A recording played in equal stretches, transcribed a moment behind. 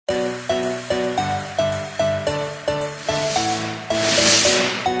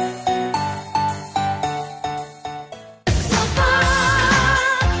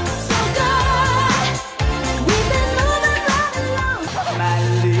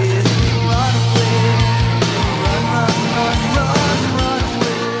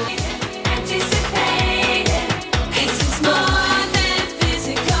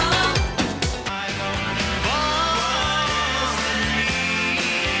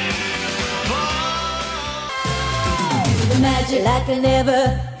the magic like I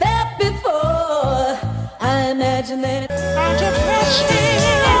never felt before. I imagine that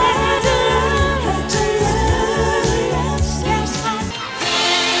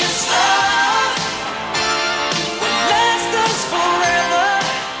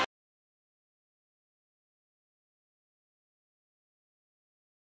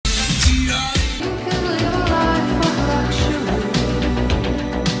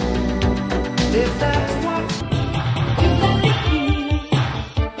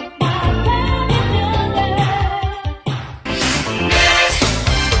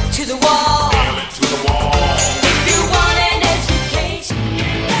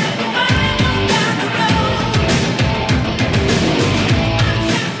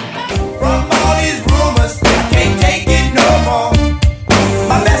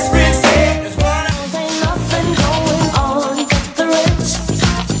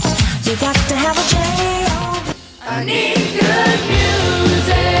I need good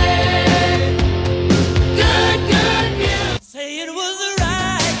music. Good music. Say it was the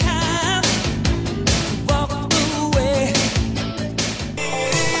right time to walk away.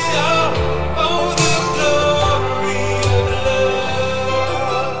 Oh, the glory of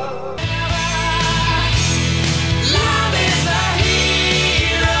love. Love is the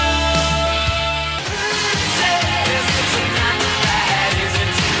hero. Is it tonight that is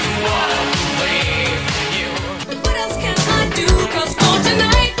it too far away from you? What else can I do? 'Cause for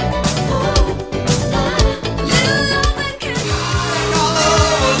tonight, little loving can all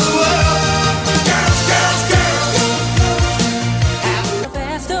over the world. Girls, girls, girls. the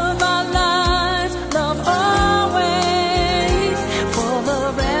best of our lives, love always. For the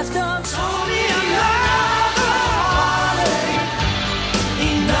rest of Only another heartache.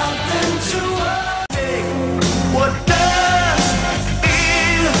 Ain't nothing to worry. What does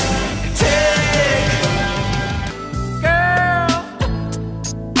it take? Girl,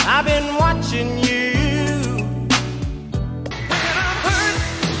 I've been watching you. When I'm hurt,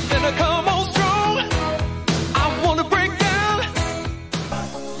 then I come on strong. I wanna break down.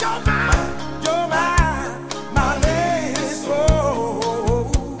 You're my latest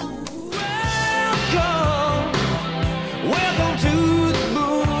hope. Welcome to the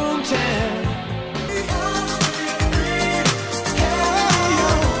boom town.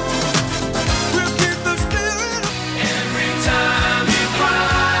 We'll keep the spirit. Every time you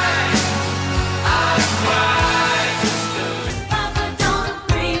cry, I cry. Papa, don't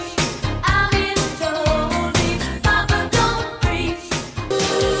preach. I'm in trouble. Papa, don't preach.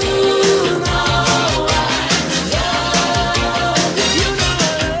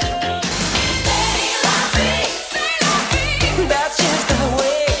 That's just the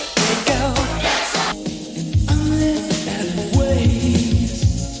way it goes. I'm living out of ways.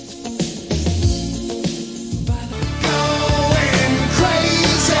 Going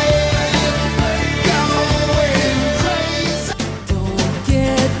crazy. Going crazy. Don't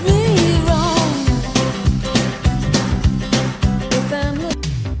get me wrong. If I'm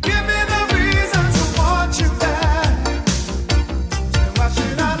Give me the reason to want you back. And why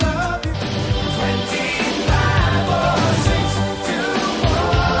should I love you? 25 or 6 to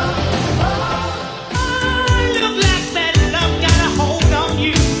 1. Little black that love got a hold on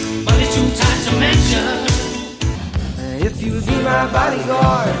you, but it's too tight to mention. If you be my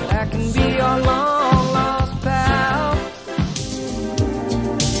bodyguard, I can be your long lost pal.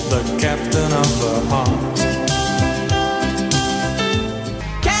 The captain of the heart.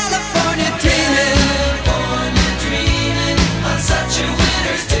 California dreaming on such a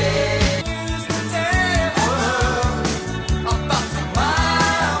winter's day.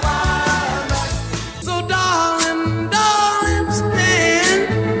 So darling, darling,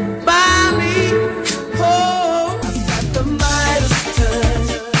 stand by me. Oh, got the Midas touch.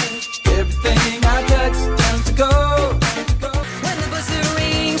 Everything I touch turns to gold. when the buzzer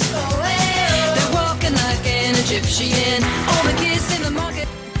rings, they're walking like an Egyptian. All the kids in the market.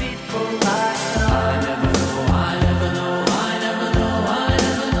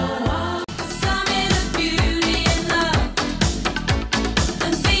 Some in the beauty and love,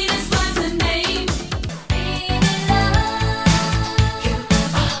 and Venus was her name. Baby love, you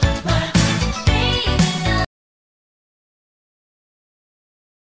are my baby love.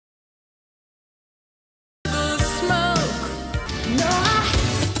 The smoke, no, I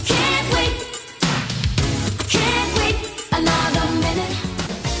can't wait another minute.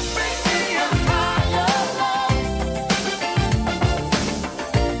 Bring me a higher love.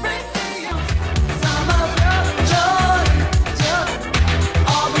 Bring me some of your joy,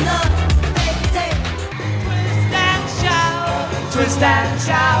 all the love, take. Twist and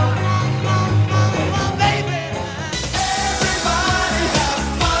shout, baby.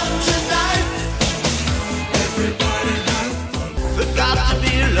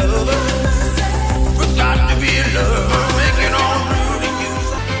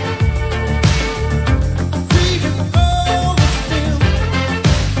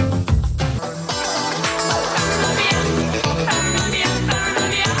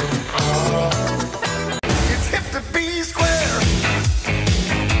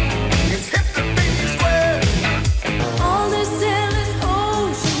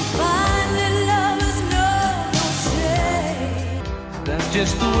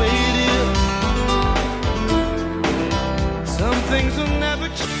 will never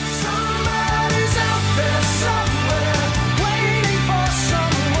change. Somebody's out there somewhere waiting for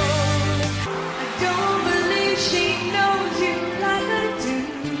someone. I don't believe she knows you like I do.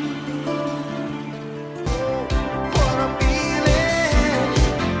 What I'm feeling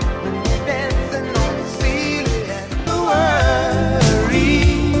when you're dancing on the ceiling. Don't worry,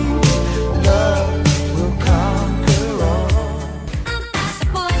 love will conquer all. I'm at the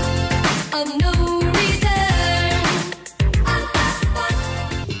point of no return. I'm at the point.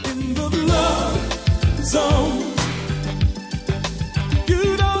 In the love zone,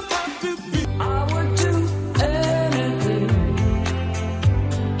 you don't have to be. I would do anything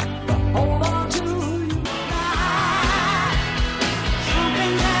to hold on to you.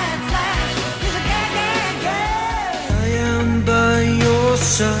 Something that flash is a gang. I am by your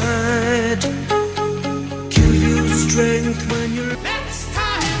side, give you strength when you're. Next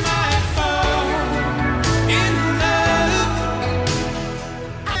time I fall in love,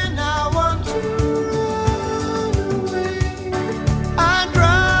 and I want to run away, I'd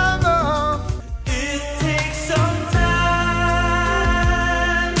rather. It takes some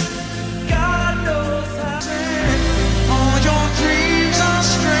time, God knows how. All your dreams are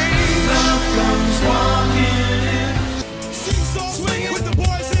strange. Love comes walking in. Seesaw swinging with the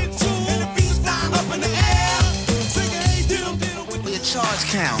boys in tune, and the feet flying up in the air. Singing, hey, diddle, diddle with Your charge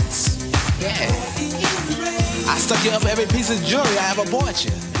counts. Yeah. I stuck you up every piece of jewelry I ever bought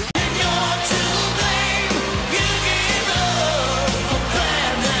you.